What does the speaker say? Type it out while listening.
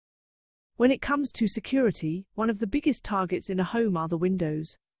When it comes to security, one of the biggest targets in a home are the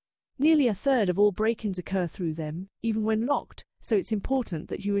windows. Nearly a third of all break-ins occur through them, even when locked, so it's important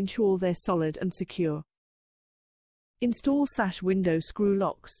that you ensure they're solid and secure. Install sash window screw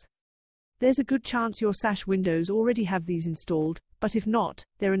locks. There's a good chance your sash windows already have these installed, but if not,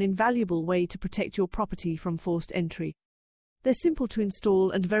 they're an invaluable way to protect your property from forced entry. They're simple to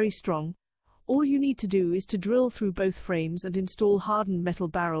install and very strong. All you need to do is to drill through both frames and install hardened metal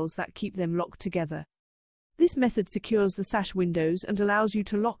barrels that keep them locked together. This method secures the sash windows and allows you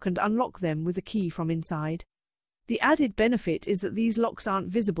to lock and unlock them with a key from inside. The added benefit is that these locks aren't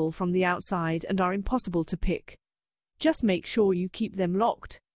visible from the outside and are impossible to pick. Just make sure you keep them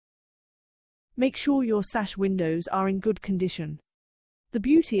locked. Make sure your sash windows are in good condition. The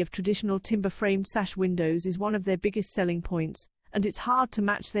beauty of traditional timber-framed sash windows is one of their biggest selling points, and it's hard to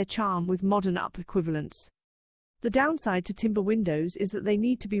match their charm with modern equivalents. The downside to timber windows is that they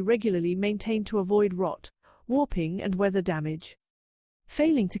need to be regularly maintained to avoid rot, warping and weather damage.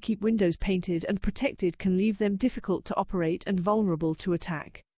 Failing to keep windows painted and protected can leave them difficult to operate and vulnerable to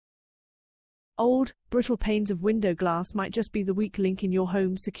attack. Old, brittle panes of window glass might just be the weak link in your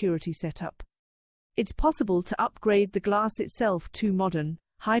home security setup. It's possible to upgrade the glass itself to modern,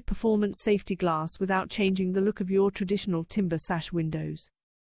 high-performance safety glass without changing the look of your traditional timber sash windows.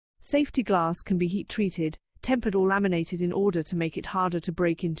 Safety glass can be heat-treated, tempered or laminated in order to make it harder to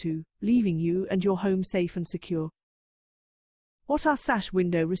break into, leaving you and your home safe and secure. What are sash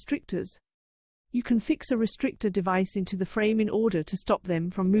window restrictors? You can fix a restrictor device into the frame in order to stop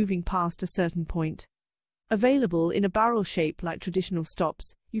them from moving past a certain point. Available in a barrel shape like traditional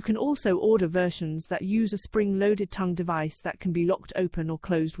stops, you can also order versions that use a spring-loaded tongue device that can be locked open or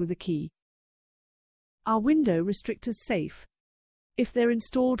closed with a key. Are window restrictors safe? If they're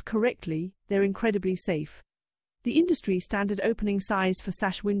installed correctly, they're incredibly safe. The industry standard opening size for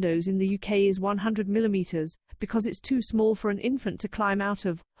sash windows in the UK is 100 mm, because it's too small for an infant to climb out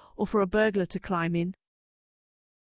of, or for a burglar to climb in.